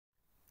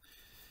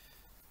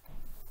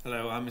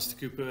Hello, I'm Mr.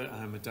 Cooper.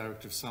 I'm a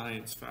Director of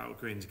Science for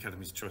Outgrains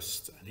Academies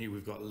Trust, and here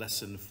we've got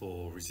lesson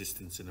 4,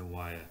 resistance in a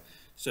wire.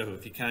 So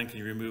if you can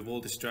you remove all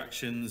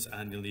distractions,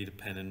 and you'll need a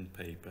pen and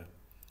paper.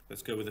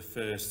 Let's go with the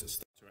first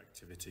starter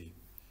activity.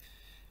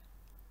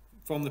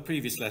 From the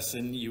previous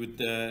lesson, you would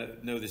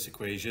know this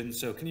equation.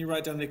 So can you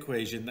write down the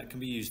equation that can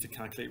be used to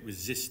calculate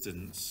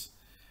resistance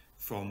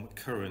from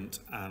current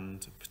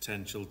and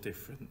potential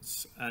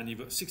difference? And you've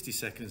got 60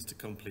 seconds to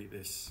complete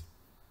this.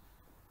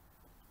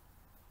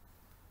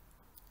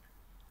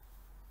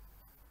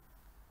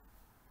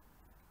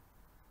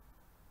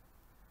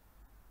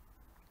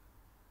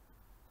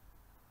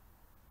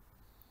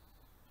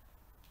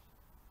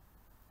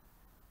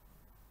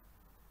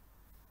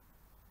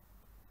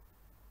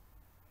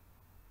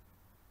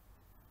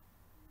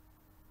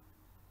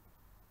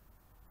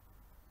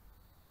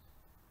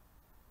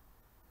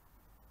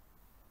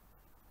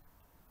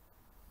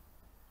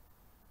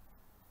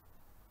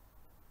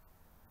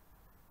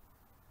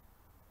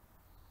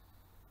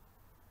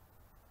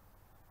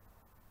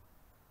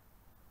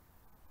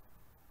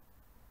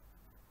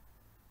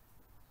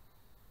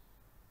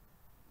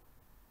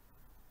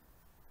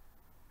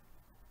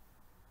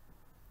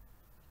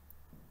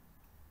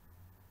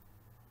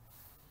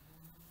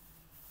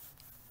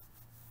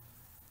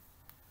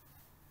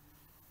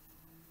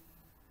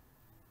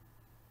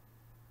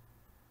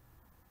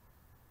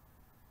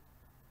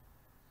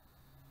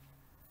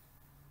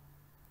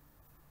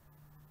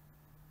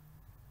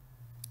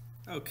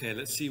 Okay,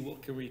 let's see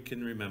what we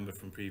can remember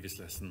from previous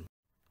lesson.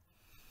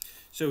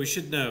 So we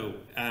should know,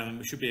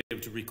 we should be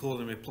able to recall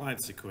and apply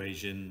this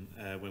equation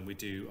when we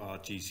do our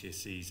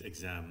GCSE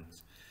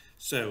exams.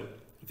 So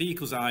V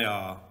equals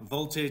IR,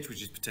 voltage,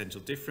 which is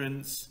potential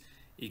difference,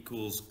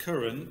 equals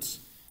current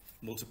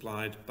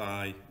multiplied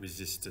by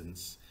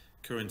resistance.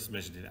 Current is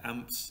measured in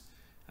amps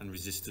and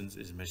resistance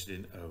is measured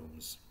in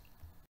ohms.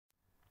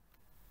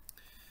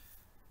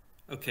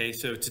 Okay,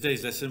 so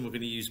today's lesson we're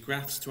going to use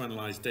graphs to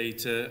analyse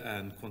data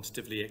and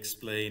quantitatively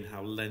explain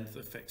how length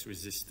affects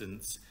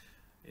resistance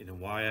in a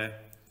wire,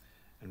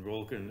 and we're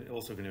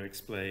also going to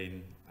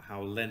explain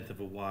how length of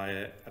a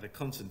wire at a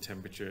constant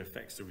temperature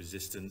affects the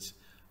resistance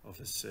of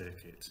a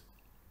circuit.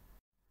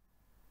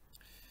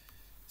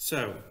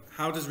 So,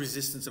 how does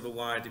resistance of a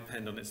wire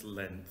depend on its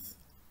length?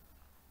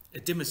 A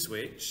dimmer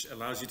switch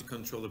allows you to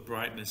control the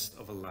brightness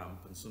of a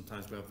lamp, and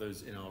sometimes we have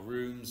those in our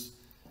rooms,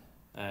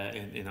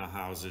 in our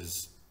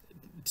houses.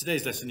 In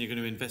today's lesson, you're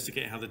going to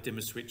investigate how the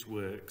dimmer switch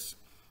works.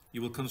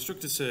 You will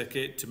construct a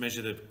circuit to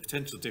measure the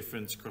potential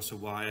difference across a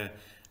wire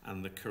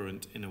and the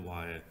current in a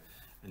wire,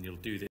 and you'll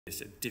do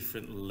this at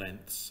different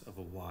lengths of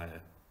a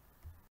wire.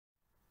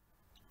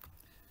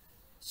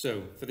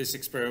 So for this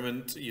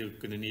experiment, you're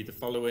going to need the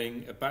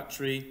following: a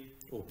battery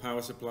or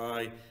power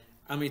supply,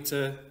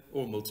 ammeter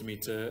or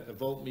multimeter, a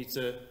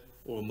voltmeter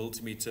or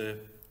multimeter,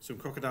 some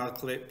crocodile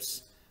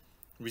clips,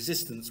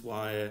 resistance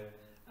wire,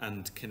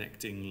 and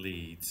connecting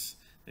leads.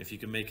 If you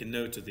can make a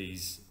note of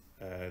these,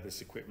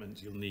 this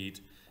equipment you'll need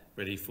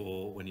ready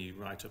for when you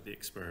write up the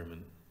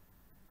experiment.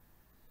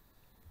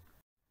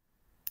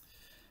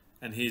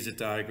 And here's a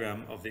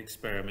diagram of the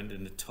experiment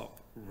in the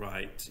top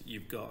right.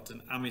 You've got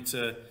an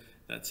ammeter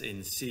that's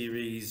in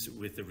series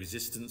with the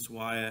resistance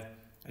wire,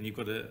 and you've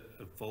got a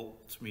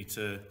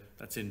voltmeter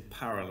that's in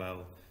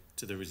parallel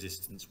to the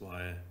resistance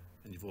wire,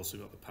 and you've also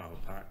got the power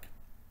pack.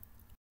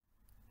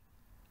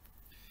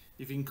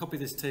 If you can copy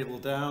this table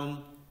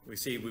down, we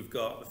see we've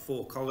got the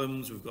 4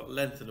 columns. We've got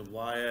length of the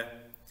wire,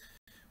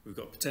 we've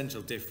got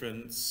potential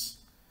difference,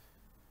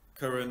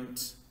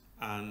 current,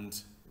 and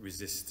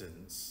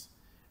resistance.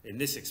 In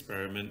this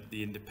experiment,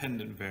 the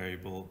independent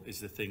variable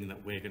is the thing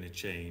that we're going to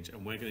change,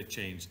 and we're going to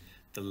change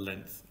the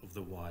length of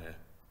the wire.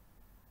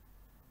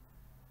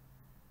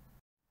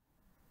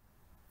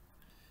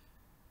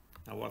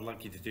 Now what I'd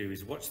like you to do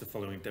is watch the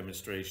following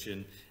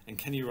demonstration, and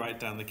can you write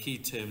down the key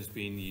terms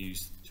being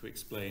used to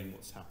explain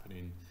what's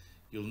happening?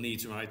 You'll need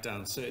to write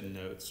down certain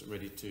notes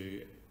ready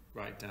to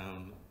write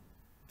down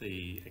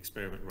the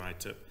experiment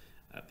write-up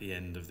at the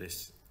end of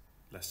this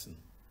lesson.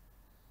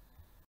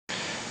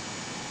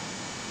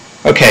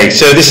 Okay,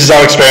 so this is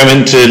our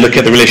experiment to look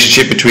at the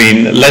relationship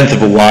between length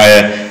of a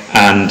wire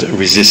and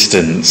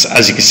resistance.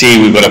 As you can see,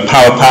 we've got a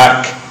power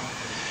pack,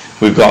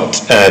 we've got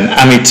an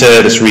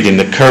ammeter that's reading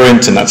the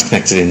current and that's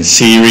connected in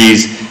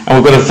series, and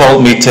we've got a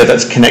voltmeter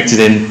that's connected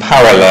in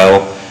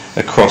parallel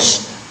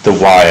across the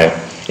wire.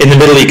 In the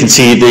middle you can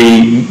see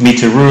the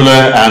meter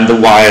ruler and the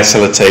wire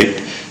sellotaped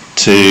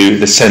to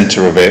the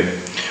centre of it.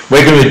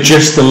 We're going to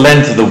adjust the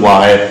length of the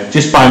wire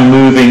just by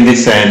moving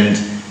this end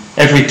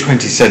every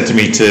 20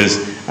 centimetres,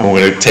 and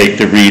we're going to take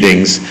the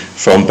readings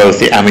from both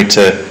the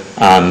ammeter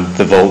and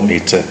the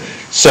voltmeter.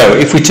 So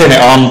if we turn it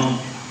on,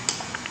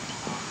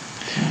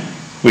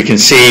 we can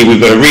see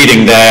we've got a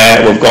reading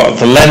there. We've got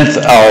the length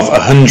of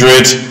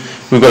 100,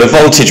 we've got a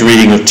voltage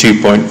reading of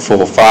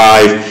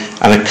 2.45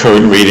 and a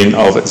current reading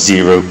of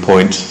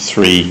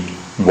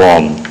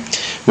 0.31.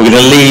 We're going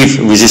to leave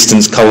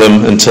resistance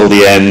column until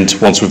the end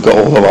once we've got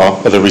all of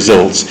our other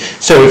results.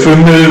 So if we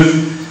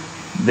move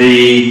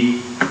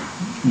the,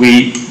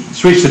 we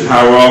switch the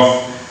power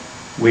off,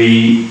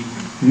 we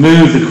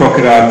move the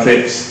crocodile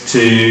clips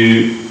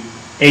to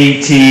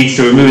 80,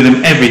 so we're moving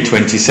them every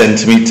 20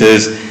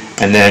 centimetres,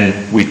 and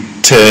then we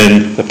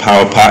turn the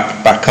power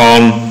pack back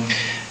on,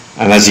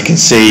 and as you can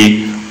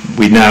see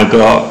we now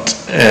got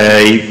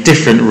a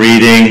different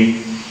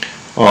reading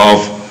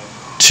of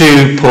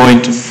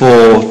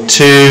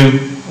 2.42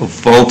 of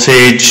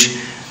voltage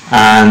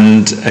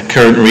and a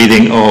current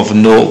reading of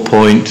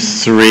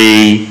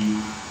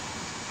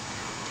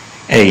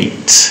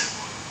 0.38.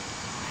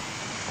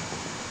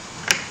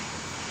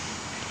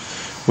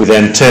 We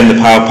then turn the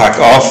power pack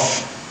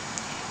off,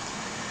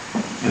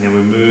 and then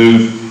we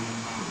move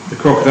the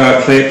crocodile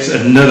clips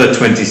another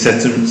 20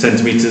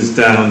 centimetres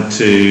down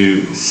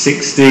to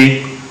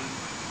 60.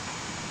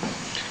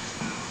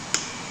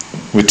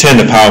 We turn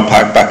the power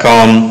pack back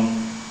on.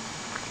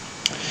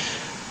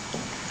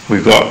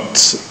 We've got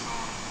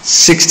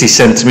 60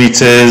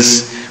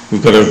 centimetres.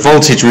 We've got a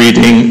voltage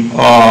reading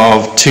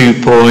of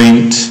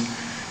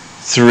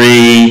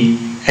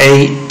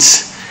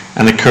 2.38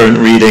 and a current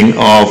reading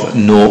of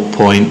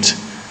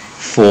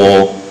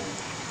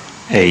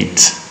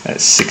 0.48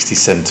 at 60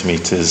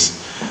 centimetres.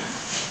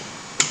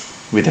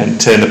 We then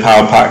turn the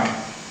power pack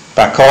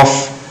back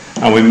off,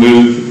 and we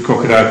move the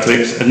crocodile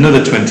clips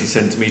another 20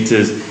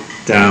 centimetres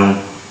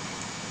down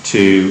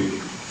to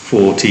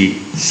 40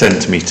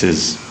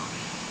 centimetres.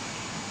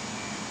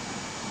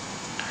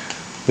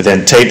 We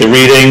then take the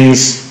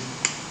readings.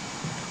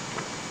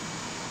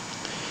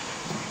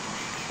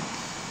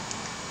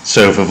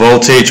 So for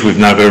voltage, we've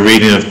now got a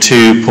reading of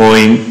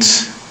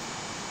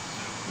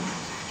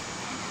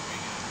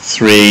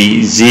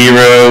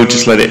 2.30,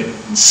 just let it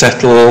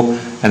settle,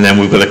 and then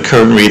we've got a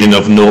current reading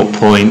of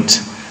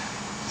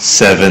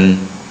 0.70.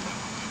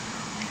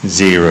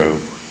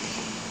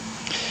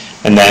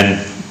 And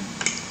then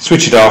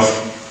switch it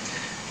off.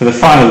 For the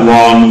final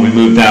one, we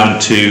move down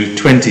to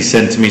 20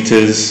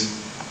 centimetres.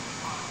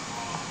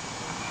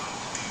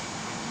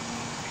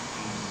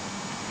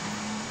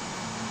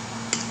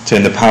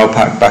 Turn the power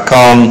pack back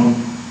on,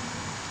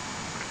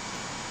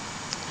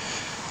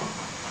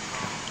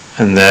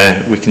 and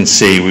there we can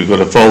see we've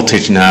got a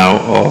voltage now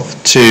of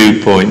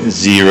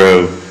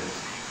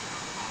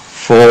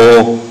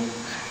 2.04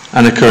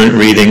 and a current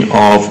reading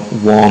of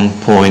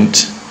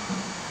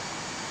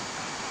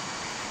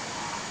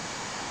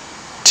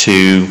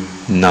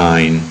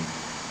 1.29.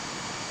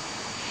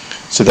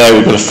 So there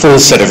we've got a full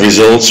set of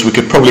results. We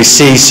could probably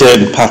see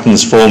certain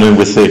patterns forming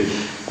with the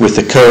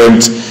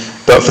current.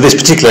 But for this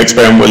particular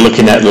experiment, we're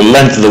looking at the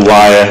length of the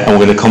wire, and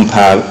we're going to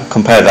compare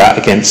that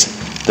against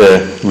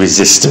the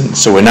resistance.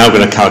 So we're now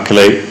going to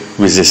calculate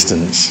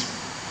resistance.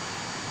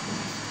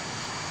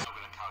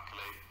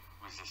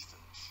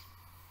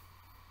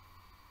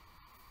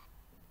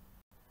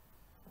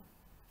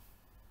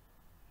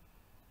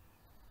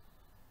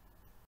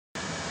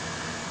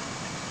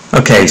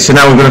 Okay, so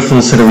now we've got a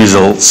full set of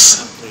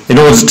results. In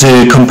order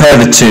to compare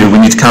the two, we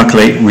need to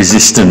calculate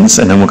resistance,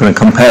 and then we're going to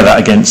compare that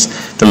against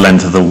the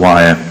length of the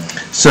wire.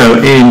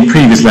 So in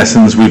previous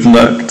lessons we've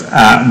looked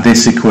at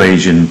this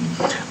equation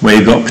where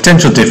you've got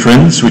potential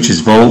difference, which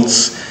is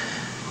volts,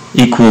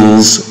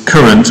 equals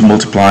current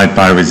multiplied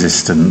by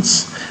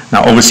resistance.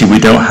 Now obviously we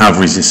don't have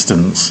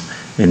resistance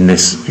in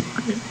this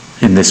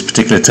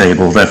particular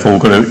table, therefore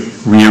we've got to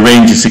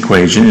rearrange this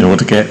equation in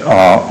order to get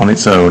R on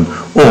its own,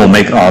 or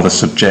make R the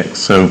subject.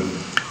 So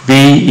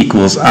V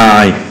equals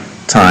I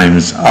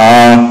times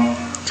R.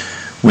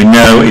 We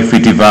know if we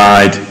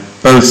divide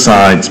both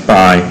sides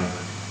by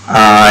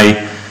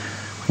I,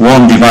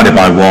 1 divided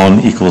by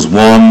 1 equals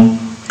 1,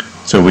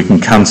 so we can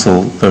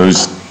cancel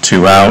those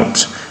two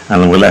out,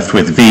 and then we're left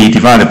with V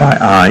divided by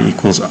I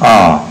equals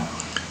R.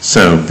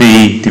 So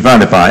V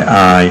divided by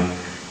I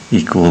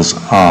equals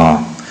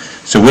R.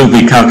 So we'll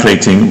be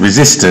calculating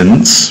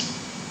resistance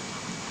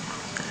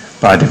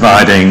by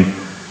dividing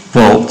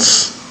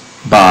volts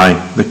by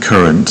the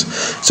current.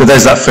 So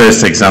there's that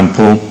first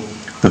example.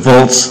 The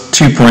volts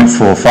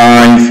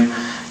 2.45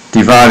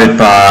 divided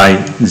by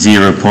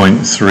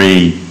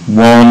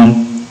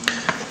 0.31,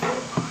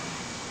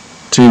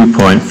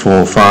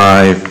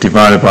 2.45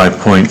 divided by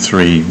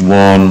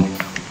 0.31,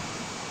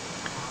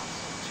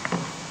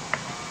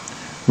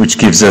 which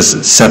gives us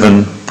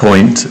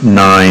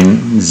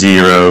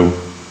 7.90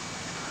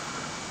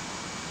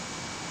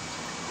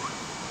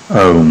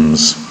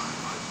 ohms.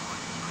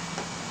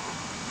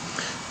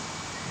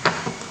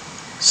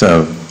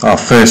 So our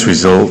first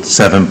result,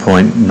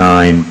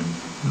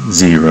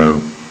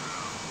 7.90.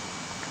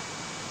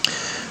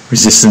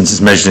 Resistance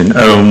is measured in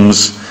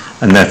ohms,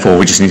 and therefore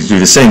we just need to do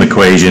the same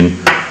equation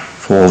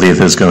for all the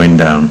others going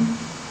down.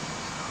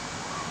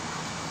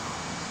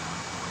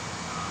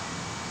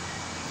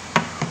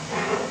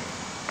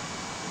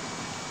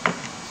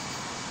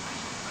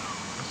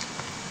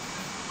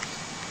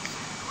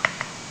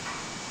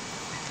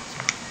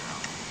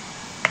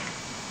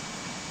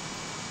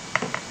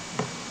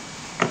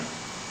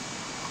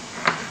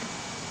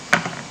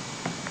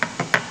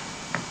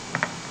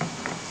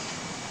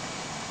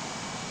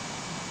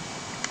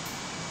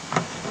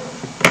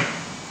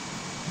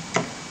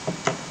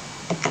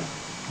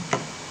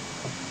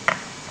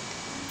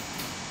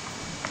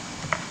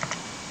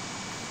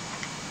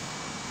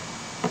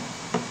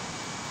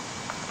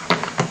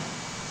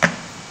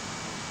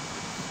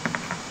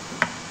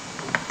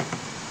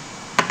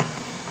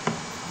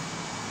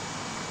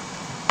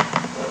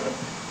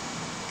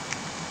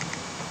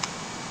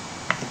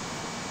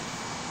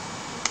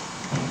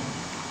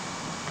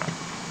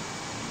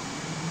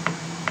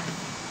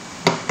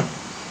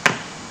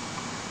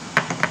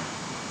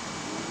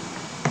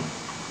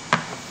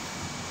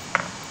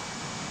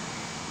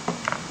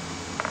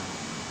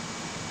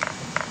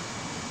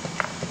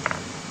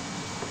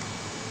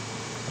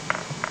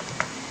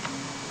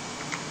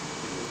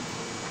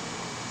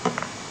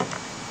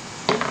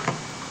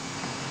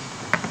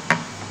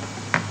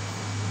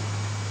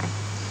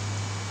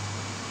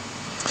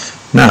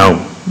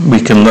 Now we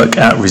can look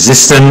at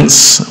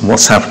resistance,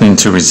 what's happening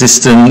to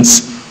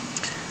resistance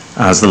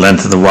as the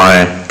length of the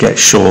wire gets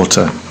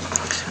shorter.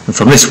 And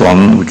from this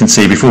one we can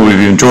see, before we've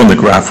even drawn the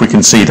graph, we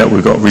can see that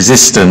we've got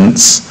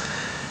resistance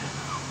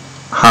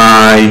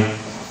high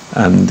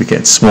and it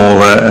gets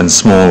smaller and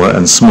smaller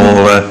and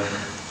smaller,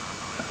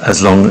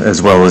 as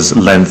well as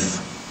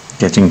length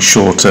getting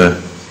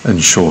shorter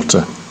and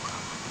shorter.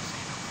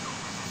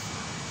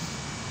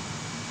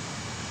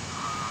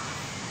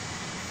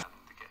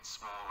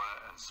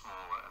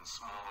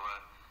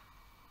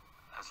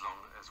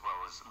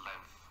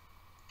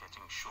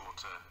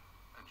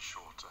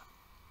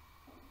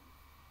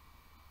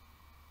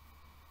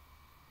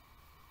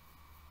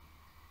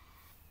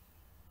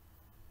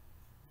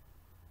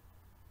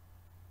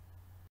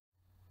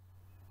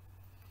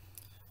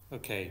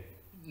 Okay,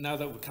 now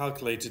that we've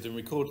calculated and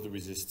recorded the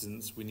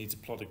resistance, we need to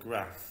plot a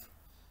graph.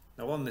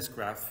 Now on this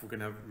graph, we're going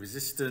to have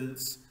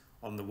resistance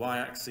on the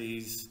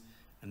y-axis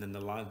and then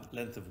the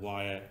length of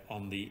wire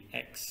on the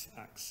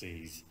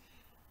x-axis.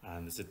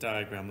 And there's a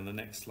diagram on the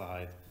next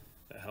slide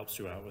that helps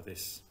you out with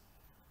this.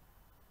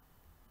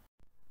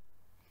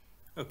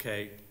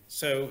 Okay,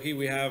 so here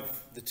we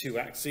have the two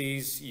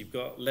axes. You've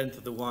got length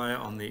of the wire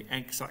on the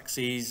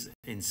x-axis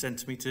in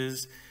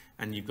centimeters,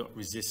 and you've got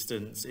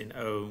resistance in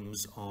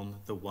ohms on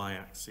the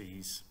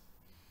y-axis.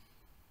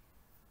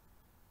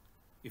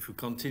 If we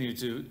continue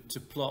to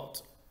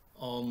plot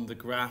on the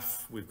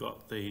graph, we've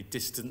got the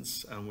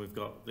distance and we've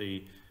got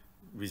the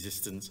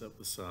resistance up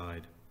the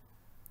side.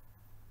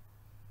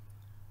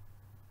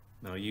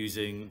 Now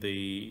using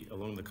the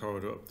along the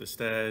corridor up the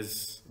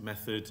stairs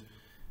method,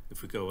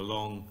 if we go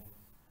along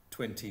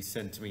 20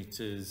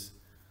 centimeters,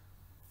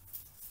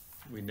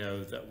 we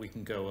know that we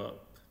can go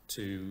up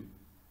to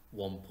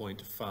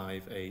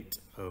 1.58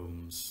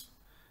 ohms.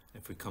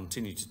 If we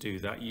continue to do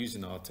that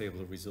using our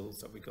table of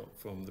results that we got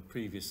from the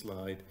previous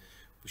slide,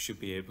 we should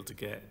be able to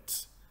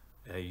get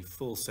a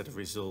full set of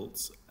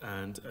results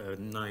and a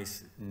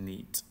nice,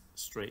 neat,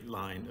 straight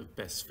line of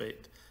best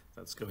fit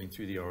that's going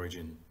through the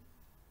origin.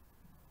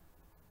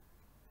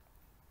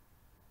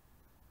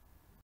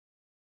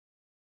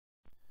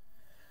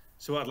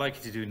 So what I'd like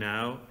you to do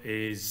now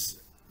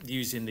is,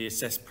 using the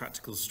assess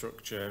practical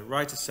structure,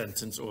 write a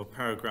sentence or a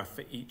paragraph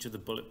for each of the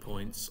bullet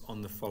points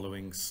on the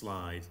following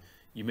slide.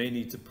 You may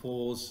need to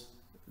pause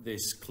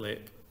this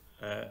clip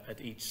at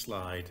each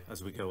slide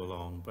as we go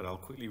along, but I'll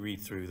quickly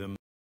read through them.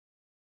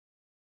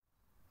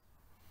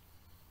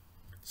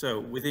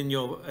 So within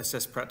your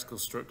assess practical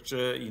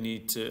structure, you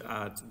need to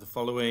add the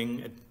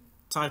following: a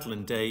title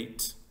and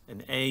date,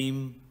 an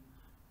aim,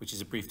 which is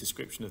a brief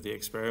description of the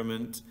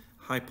experiment,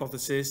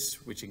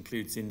 hypothesis, which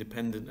includes the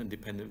independent and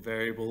dependent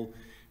variable.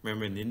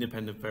 Remembering the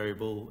independent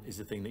variable is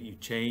the thing that you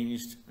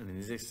changed, and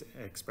in this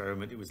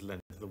experiment it was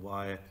length of the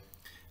wire,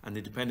 and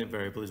the dependent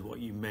variable is what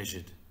you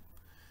measured.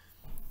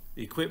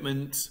 The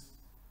equipment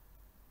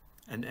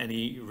and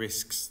any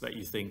risks that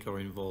you think are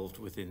involved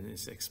within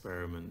this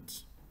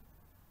experiment.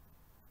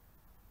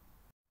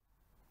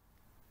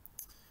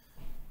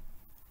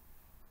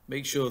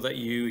 Make sure that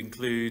you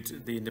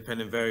include the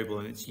independent variable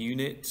and its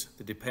unit,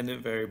 the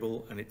dependent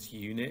variable and its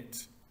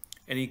unit,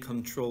 any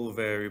control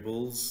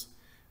variables,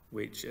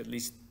 which at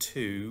least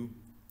two,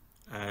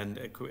 and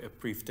a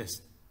brief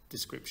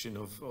description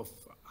of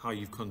how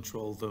you've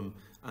controlled them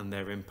and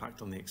their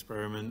impact on the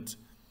experiment,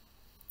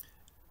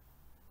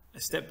 a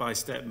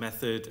step-by-step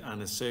method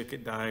and a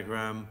circuit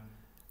diagram,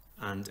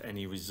 and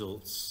any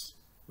results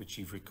which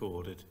you've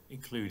recorded,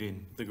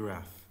 including the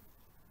graph.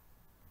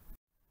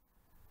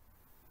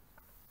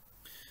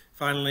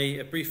 Finally,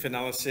 a brief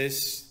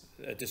analysis,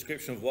 a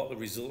description of what the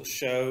results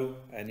show,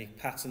 any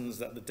patterns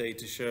that the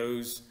data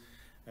shows,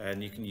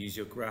 and you can use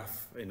your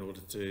graph in order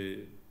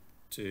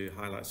to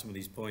highlight some of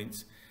these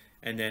points,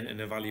 and then an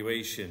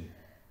evaluation.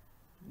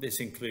 This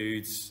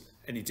includes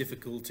any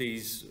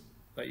difficulties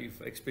that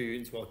you've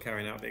experienced while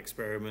carrying out the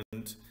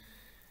experiment,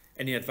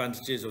 any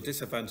advantages or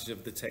disadvantages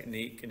of the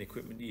technique and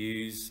equipment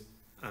used,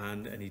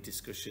 and any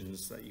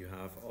discussions that you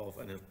have of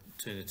an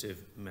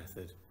alternative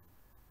method.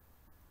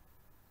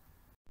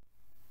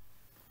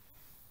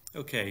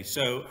 Okay,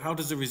 so how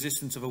does the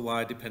resistance of a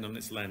wire depend on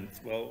its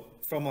length? Well,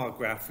 from our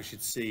graph we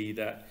should see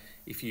that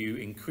if you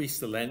increase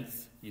the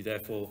length, you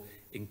therefore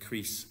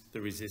increase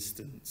the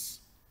resistance.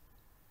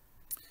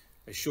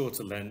 A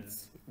shorter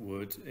length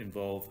would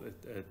involve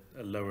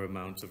a lower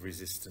amount of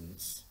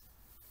resistance.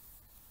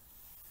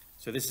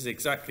 So this is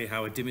exactly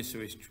how a dimmer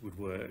switch would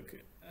work.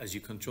 As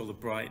you control the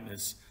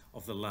brightness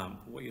of the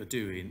lamp, what you're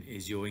doing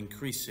is you're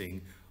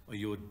increasing or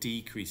you're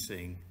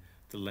decreasing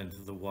the length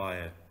of the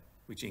wire,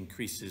 which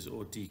increases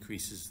or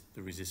decreases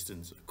the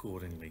resistance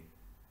accordingly.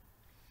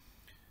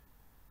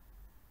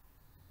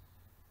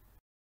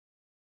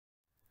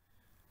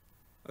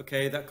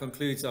 Okay, that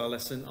concludes our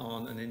lesson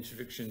on an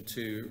introduction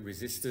to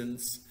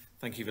resistance.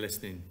 Thank you for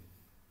listening.